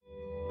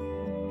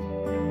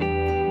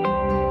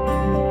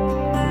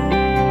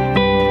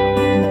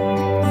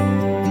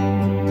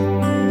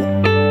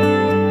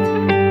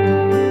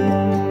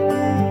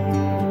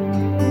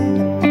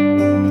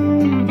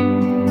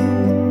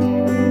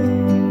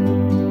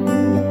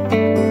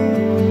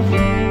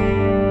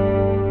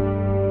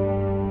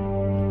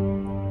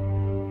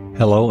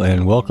Hello,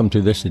 and welcome to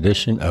this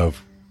edition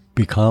of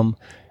Become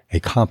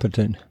a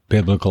Competent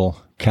Biblical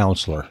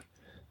Counselor.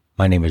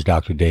 My name is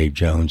Dr. Dave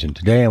Jones, and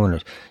today I want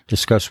to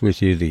discuss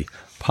with you the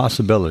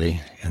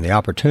possibility and the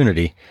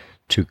opportunity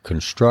to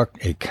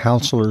construct a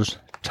counselor's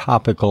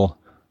topical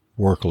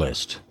work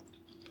list.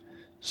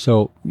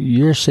 So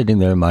you're sitting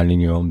there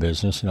minding your own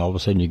business, and all of a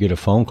sudden you get a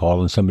phone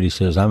call and somebody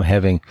says, I'm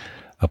having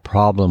a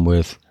problem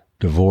with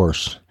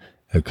divorce.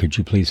 Could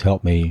you please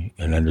help me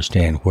and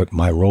understand what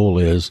my role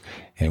is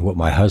and what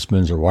my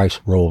husband's or wife's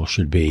role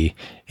should be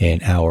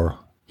in our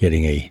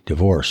getting a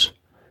divorce?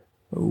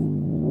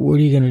 What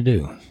are you going to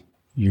do?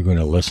 You're going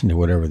to listen to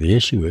whatever the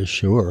issue is,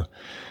 sure,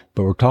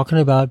 but we're talking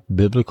about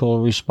biblical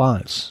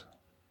response.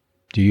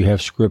 Do you have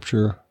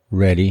scripture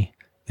ready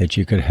that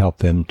you could help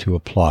them to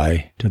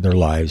apply to their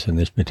lives in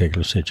this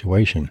particular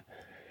situation?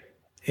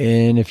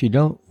 And if you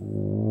don't,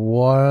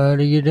 what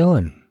are you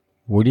doing?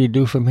 What do you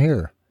do from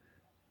here?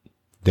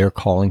 They're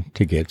calling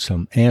to get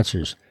some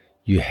answers.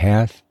 You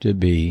have to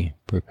be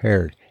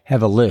prepared.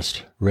 Have a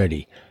list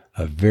ready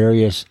of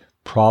various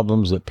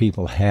problems that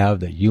people have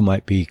that you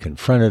might be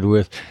confronted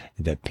with,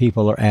 that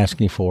people are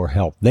asking for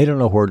help. They don't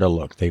know where to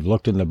look. They've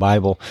looked in the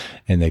Bible,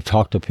 and they've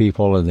talked to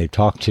people, and they've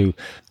talked to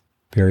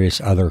various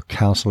other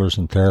counselors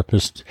and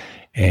therapists,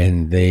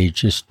 and they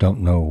just don't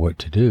know what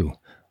to do.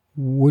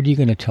 What are you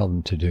going to tell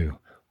them to do?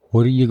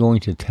 What are you going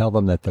to tell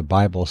them that the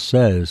Bible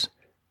says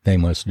they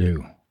must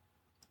do?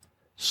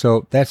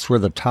 So that's where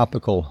the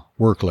topical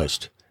work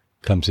list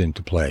comes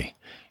into play.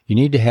 You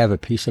need to have a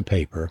piece of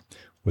paper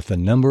with a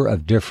number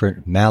of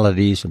different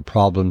maladies and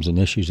problems and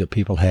issues that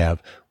people have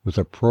with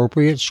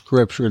appropriate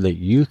scripture that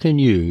you can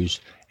use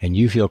and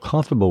you feel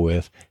comfortable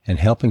with, and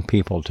helping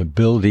people to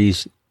build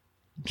these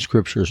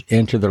scriptures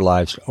into their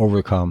lives to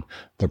overcome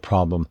the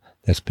problem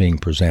that's being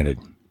presented.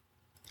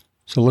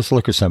 So let's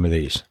look at some of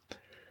these.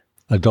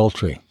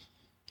 Adultery.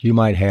 You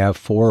might have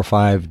 4 or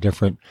 5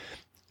 different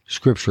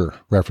scripture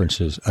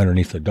references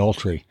underneath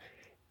adultery,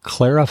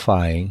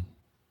 clarifying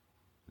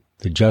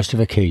the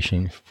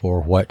justification for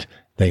what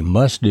they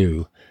must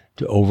do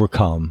to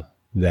overcome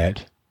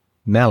that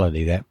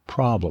malady, that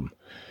problem.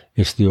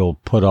 It's the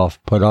old put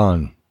off, put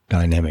on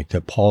dynamic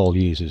that Paul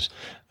uses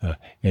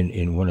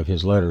in one of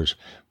his letters.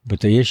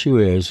 But the issue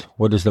is,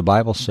 what does the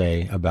Bible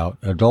say about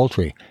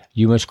adultery?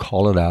 You must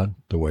call it out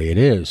the way it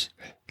is,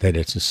 that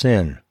it's a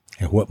sin.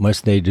 And what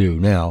must they do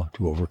now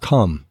to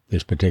overcome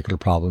this particular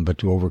problem, but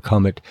to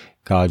overcome it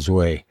God's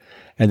way?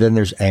 And then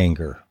there's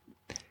anger,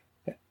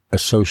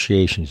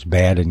 associations,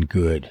 bad and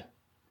good,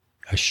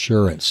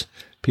 assurance.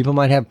 People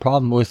might have a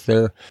problem with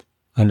their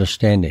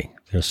understanding,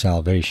 their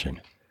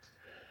salvation.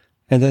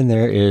 And then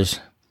there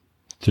is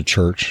the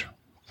church.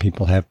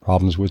 People have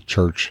problems with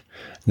church,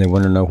 and they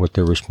want to know what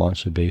their response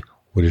should be.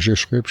 What is your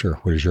scripture?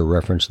 What is your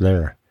reference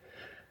there?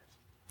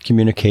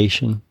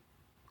 Communication,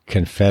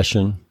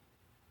 confession,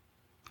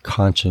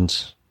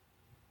 conscience,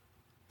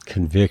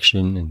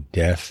 conviction, and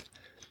death.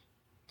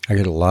 I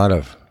get not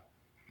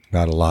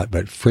a lot,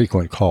 but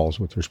frequent calls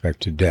with respect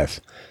to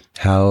death.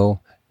 How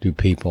do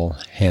people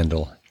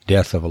handle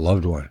death of a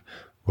loved one?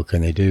 What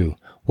can they do?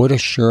 What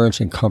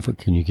assurance and comfort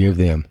can you give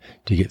them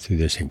to get through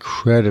this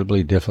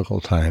incredibly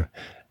difficult time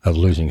of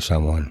losing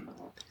someone?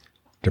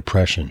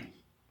 Depression.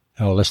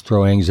 Oh, let's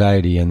throw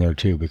anxiety in there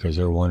too, because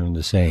they're one and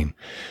the same.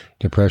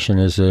 Depression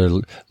is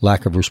a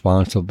lack of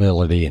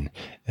responsibility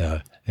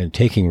and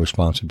taking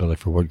responsibility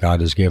for what God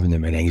has given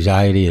them. And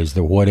anxiety is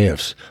the what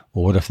ifs.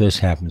 Well, what if this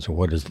happens? Or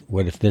what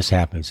if this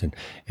happens? And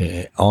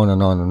on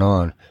and on and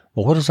on.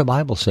 Well, what does the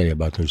Bible say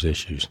about those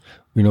issues?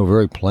 We know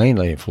very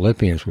plainly in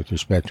Philippians with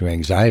respect to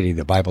anxiety,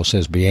 the Bible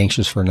says, be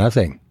anxious for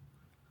nothing.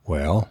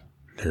 Well,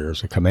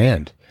 there's a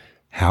command.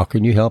 How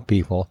can you help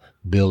people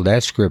build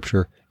that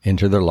scripture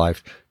into their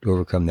life to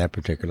overcome that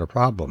particular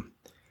problem?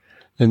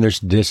 Then there's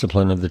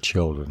discipline of the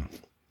children.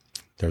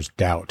 There's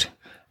doubt.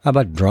 How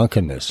about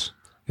drunkenness?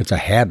 It's a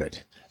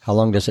habit. How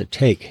long does it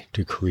take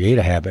to create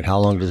a habit? How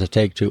long does it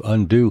take to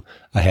undo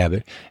a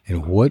habit?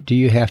 And what do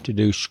you have to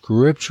do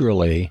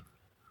scripturally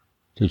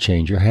to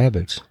change your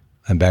habits?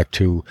 I'm back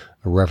to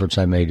a reference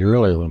I made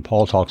earlier when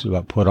Paul talks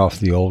about put off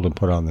the old and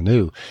put on the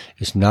new.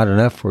 It's not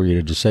enough for you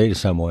to just say to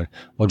someone,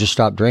 well, just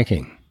stop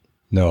drinking.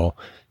 No,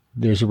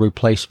 there's a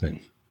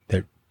replacement.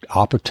 That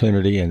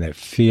opportunity and that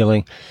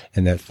feeling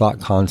and that thought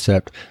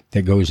concept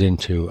that goes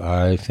into,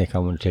 I think I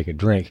want to take a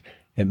drink,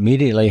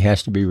 immediately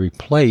has to be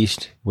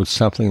replaced with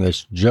something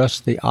that's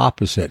just the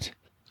opposite.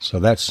 So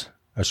that's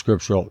a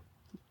scriptural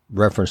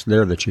reference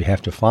there that you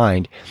have to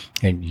find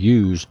and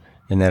use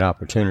in that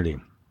opportunity.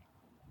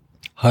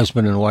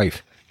 Husband and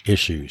wife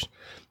issues,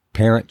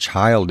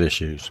 parent-child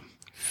issues,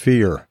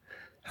 fear.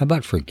 How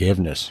about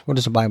forgiveness? What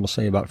does the Bible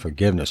say about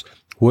forgiveness?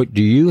 What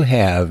do you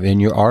have in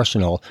your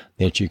arsenal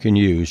that you can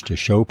use to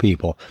show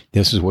people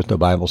this is what the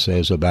Bible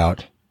says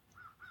about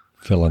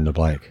fill in the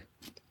blank?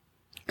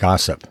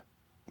 Gossip.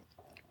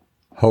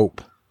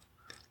 Hope.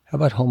 How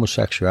about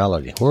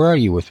homosexuality? Where are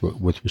you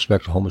with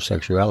respect to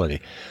homosexuality?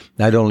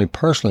 Not only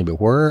personally,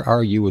 but where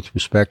are you with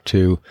respect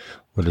to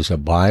what does the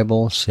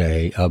Bible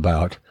say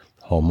about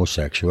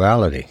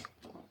homosexuality?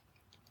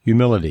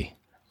 Humility.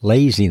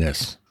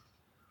 laziness,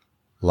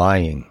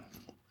 lying,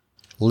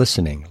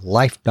 listening,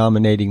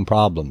 life-dominating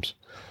problems.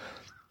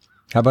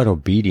 How about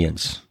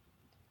obedience,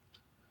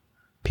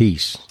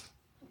 peace,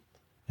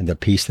 and the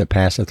peace that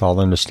passeth all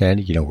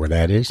understanding? You know where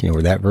that is? You know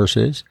where that verse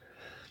is?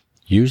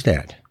 Use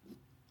that.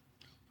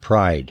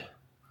 Pride,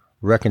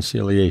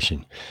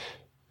 reconciliation.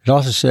 It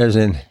also says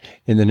in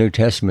the New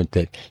Testament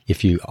that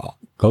if you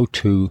go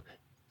to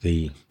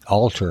the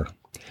altar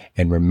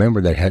and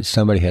remember that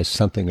somebody has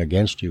something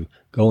against you,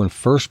 go and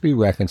first be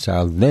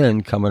reconciled,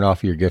 then come and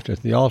offer your gift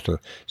at the altar.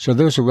 So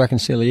there's a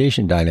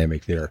reconciliation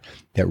dynamic there.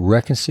 That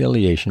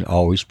reconciliation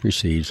always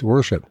precedes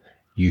worship.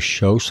 You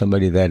show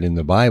somebody that in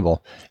the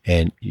Bible,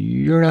 and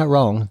you're not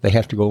wrong. They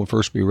have to go and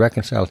first be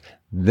reconciled,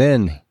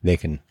 then they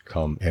can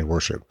come and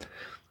worship.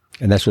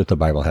 And that's what the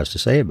Bible has to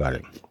say about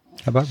it.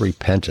 How about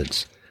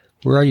repentance?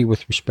 Where are you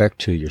with respect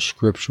to your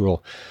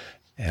scriptural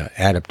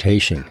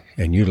adaptation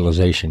and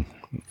utilization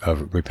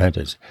of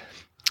repentance?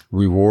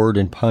 Reward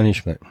and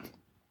punishment,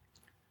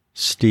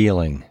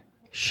 stealing,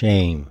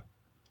 shame,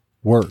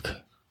 work,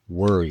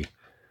 worry.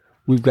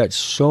 We've got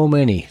so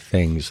many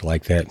things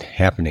like that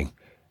happening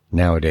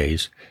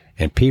nowadays.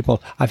 And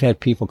I've had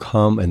people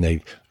come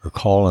and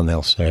call and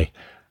they'll say,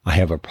 I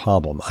have a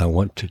problem. I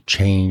want to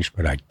change,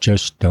 but I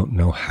just don't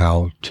know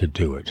how to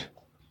do it.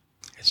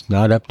 It's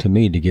not up to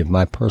me to give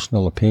my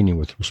personal opinion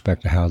with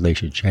respect to how they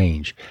should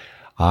change.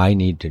 I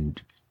need to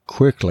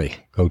quickly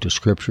go to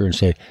Scripture and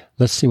say,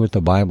 let's see what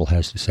the Bible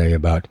has to say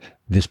about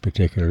this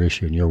particular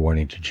issue and you're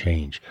wanting to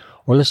change.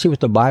 Or let's see what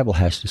the Bible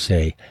has to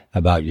say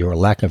about your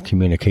lack of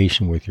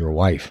communication with your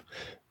wife.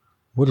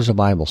 What does the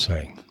Bible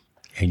say?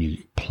 And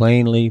you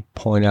plainly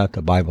point out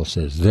the Bible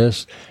says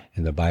this,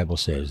 and the Bible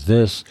says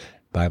this.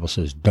 The Bible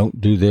says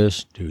don't do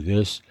this, do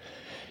this.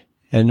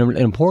 And an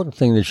important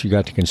thing that you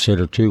got to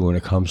consider, too, when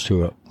it comes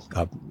to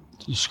a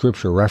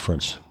Scripture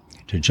reference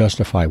to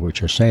justify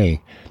what you're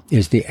saying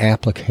is the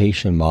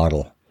application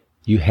model.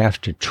 You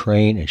have to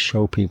train and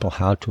show people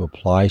how to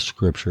apply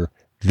Scripture,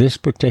 this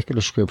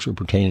particular Scripture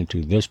pertaining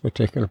to this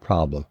particular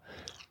problem.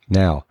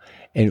 Now,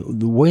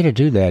 and the way to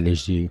do that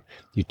is you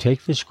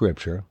take the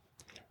Scripture,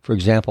 for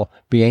example,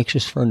 be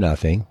anxious for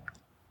nothing,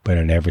 but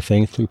in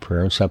everything through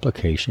prayer and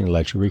supplication,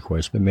 let your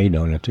requests be made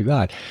known unto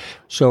God.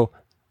 So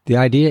the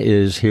idea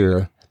is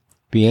here,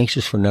 be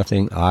anxious for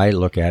nothing. I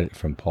look at it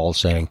from Paul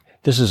saying,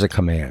 this is a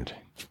command.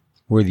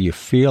 Whether you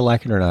feel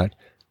like it or not,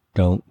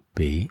 don't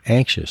be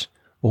anxious.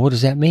 Well, what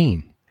does that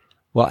mean?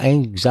 Well,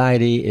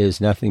 anxiety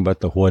is nothing but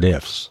the what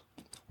ifs.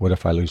 What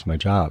if I lose my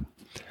job?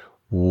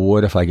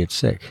 What if I get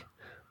sick?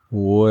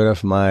 What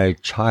if my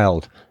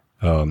child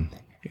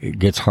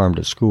gets harmed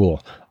at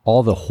school?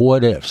 All the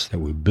what ifs that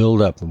we build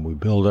up and we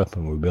build up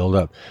and we build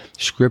up.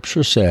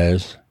 Scripture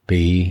says,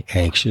 be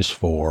anxious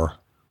for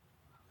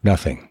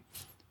nothing.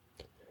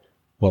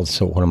 Well,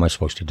 so what am I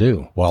supposed to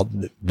do? Well,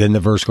 then the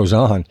verse goes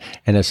on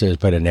and it says,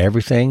 but in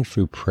everything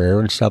through prayer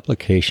and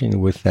supplication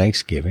with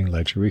thanksgiving,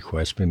 let your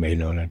requests be made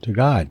known unto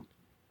God.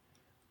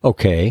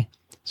 Okay,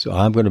 so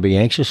I'm going to be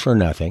anxious for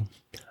nothing.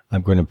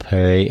 I'm going to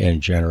pray in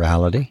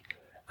generality.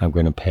 I'm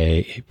going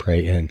to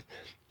pray in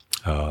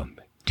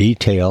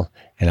detail,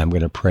 and I'm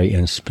going to pray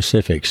in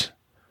specifics.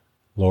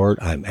 Lord,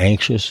 I'm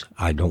anxious.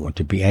 I don't want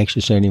to be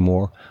anxious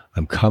anymore.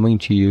 I'm coming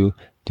to you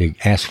to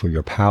ask for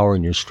your power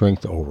and your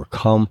strength to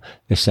overcome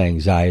this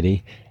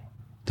anxiety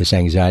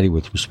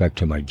with respect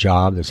to my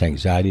job, this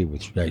anxiety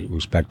with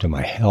respect to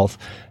my health,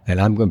 and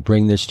I'm going to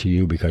bring this to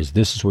you because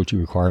this is what you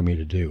require me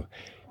to do.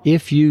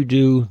 If you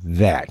do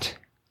that,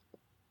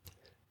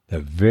 the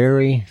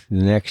very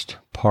next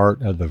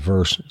part of the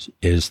verse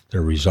is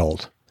the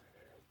result.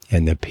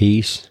 And the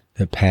peace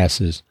that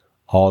passes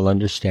all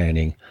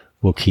understanding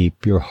will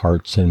keep your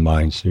hearts and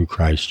minds through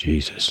Christ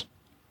Jesus.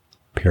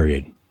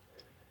 Period.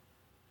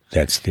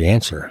 That's the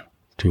answer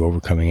to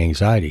overcoming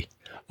anxiety.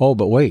 Oh,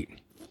 but wait.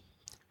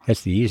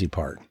 That's the easy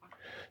part.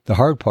 The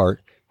hard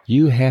part,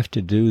 you have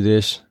to do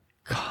this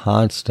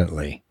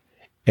constantly.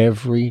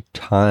 Every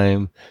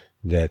time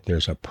that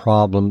there's a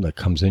problem that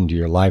comes into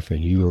your life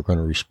and you are going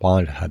to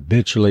respond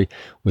habitually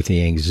with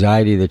the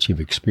anxiety that you've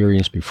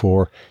experienced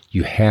before,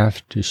 you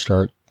have to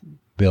start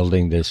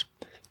building this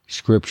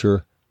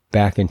Scripture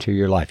back into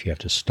your life. You have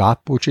to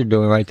stop what you're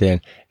doing right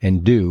then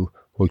and do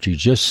what you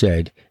just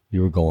said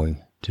you were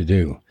going to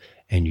do.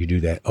 And you do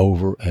that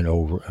over and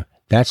over.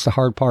 That's the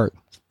hard part.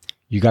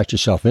 You got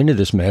yourself into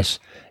this mess,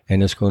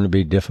 and it's going to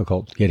be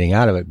difficult getting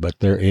out of it, but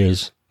there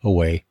is a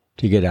way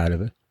to get out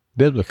of it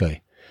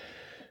biblically.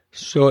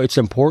 So it's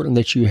important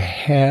that you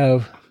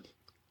have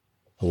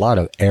a lot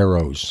of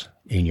arrows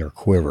in your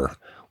quiver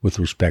with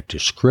respect to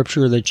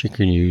Scripture that you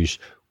can use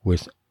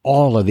with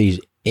all of these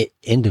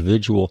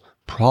individual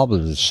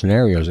problems and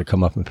scenarios that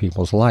come up in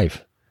people's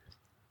life.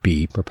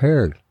 Be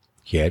prepared.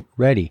 Get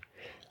ready.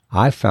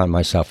 I found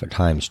myself at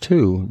times,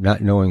 too,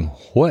 not knowing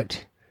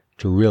what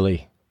to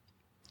really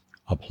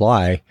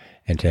apply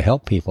and to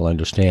help people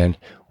understand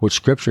what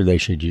Scripture they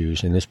should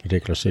use in this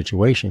particular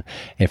situation.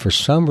 And for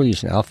some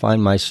reason, I'll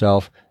find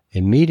myself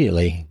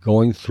immediately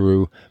going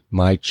through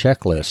my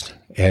checklist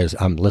as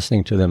I'm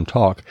listening to them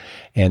talk,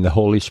 and the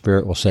Holy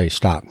Spirit will say,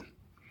 stop.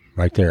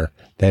 right there.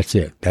 That's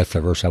it. That's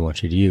the verse I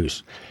want you to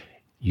use.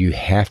 You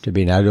have to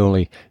be not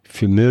only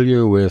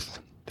familiar with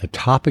the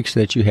topics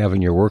that you have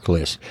in your work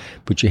list,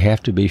 but you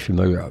have to be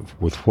familiar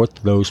with what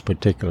those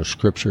particular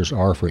scriptures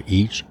are for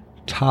each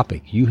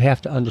topic. You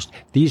have to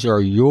understand, these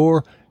are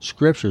your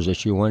scriptures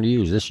that you want to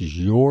use. This is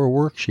your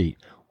worksheet.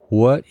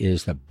 What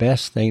is the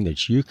best thing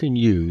that you can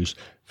use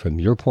from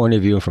your point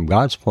of view and from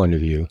God's point of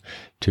view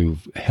to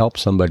help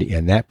somebody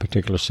in that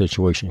particular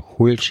situation?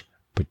 Which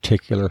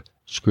particular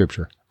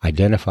scripture?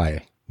 Identify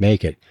it,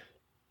 make it,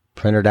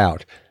 print it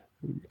out,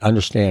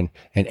 understand,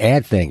 and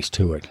add things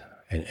to it,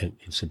 and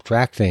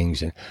subtract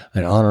things, and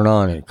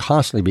on, and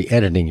constantly be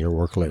editing your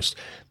work list,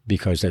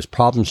 because as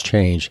problems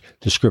change,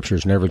 the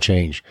scriptures never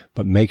change.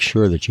 But make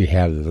sure that you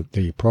have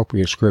the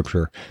appropriate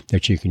scripture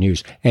that you can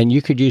use. And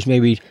you could use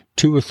maybe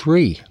 2 or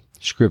 3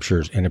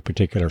 scriptures in a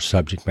particular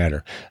subject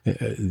matter.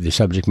 The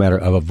subject matter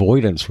of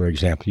avoidance, for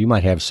example. You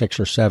might have 6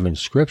 or 7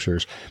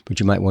 scriptures, but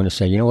you might want to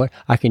say, you know what,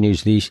 I can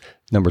use these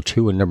number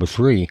 2 and number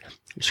 3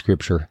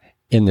 scripture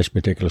in this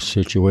particular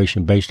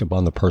situation based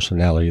upon the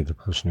personality of the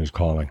person who's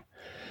calling.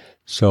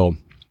 So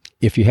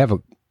if you have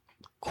a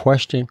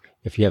question,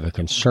 if you have a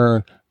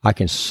concern, I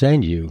can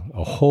send you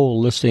a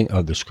whole listing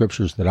of the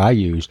scriptures that I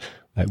use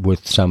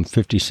with some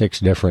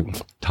 56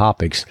 different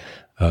topics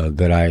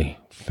that I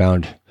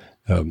found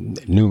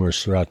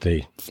numerous throughout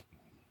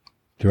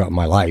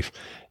my life,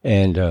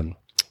 and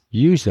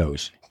use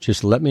those.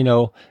 Just let me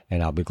know,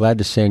 and I'll be glad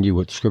to send you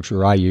what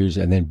scripture I use,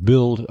 and then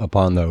build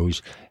upon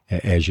those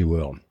as you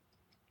will.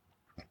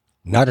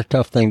 Not a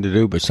tough thing to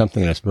do, but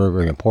something that's very,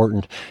 very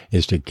important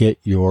is to get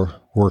your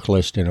work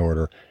list in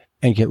order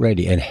and get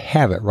ready and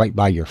have it right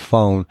by your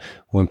phone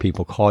when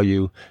people call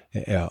you.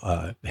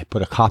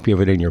 Put a copy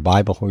of it in your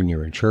Bible when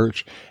you're in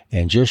church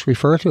and just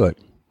refer to it.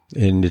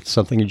 And it's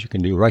something that you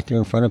can do right there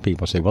in front of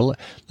people. Say, well,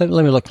 let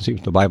me look and see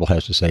what the Bible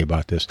has to say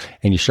about this.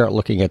 And you start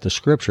looking at the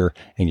scripture,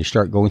 and you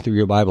start going through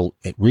your Bible,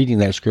 reading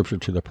that scripture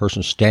to the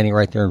person standing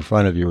right there in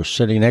front of you or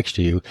sitting next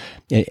to you,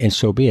 and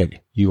so be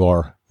it. You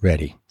are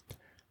ready.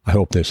 I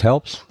hope this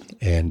helps.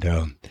 And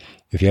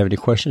if you have any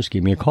questions,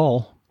 give me a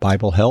call.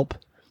 Bible Help,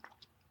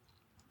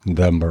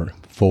 number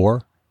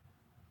 4,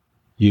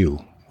 YOU,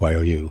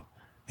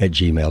 at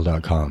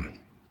gmail.com.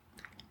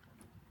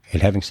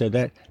 And having said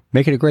that,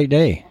 make it a great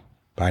day.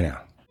 Bye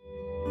now.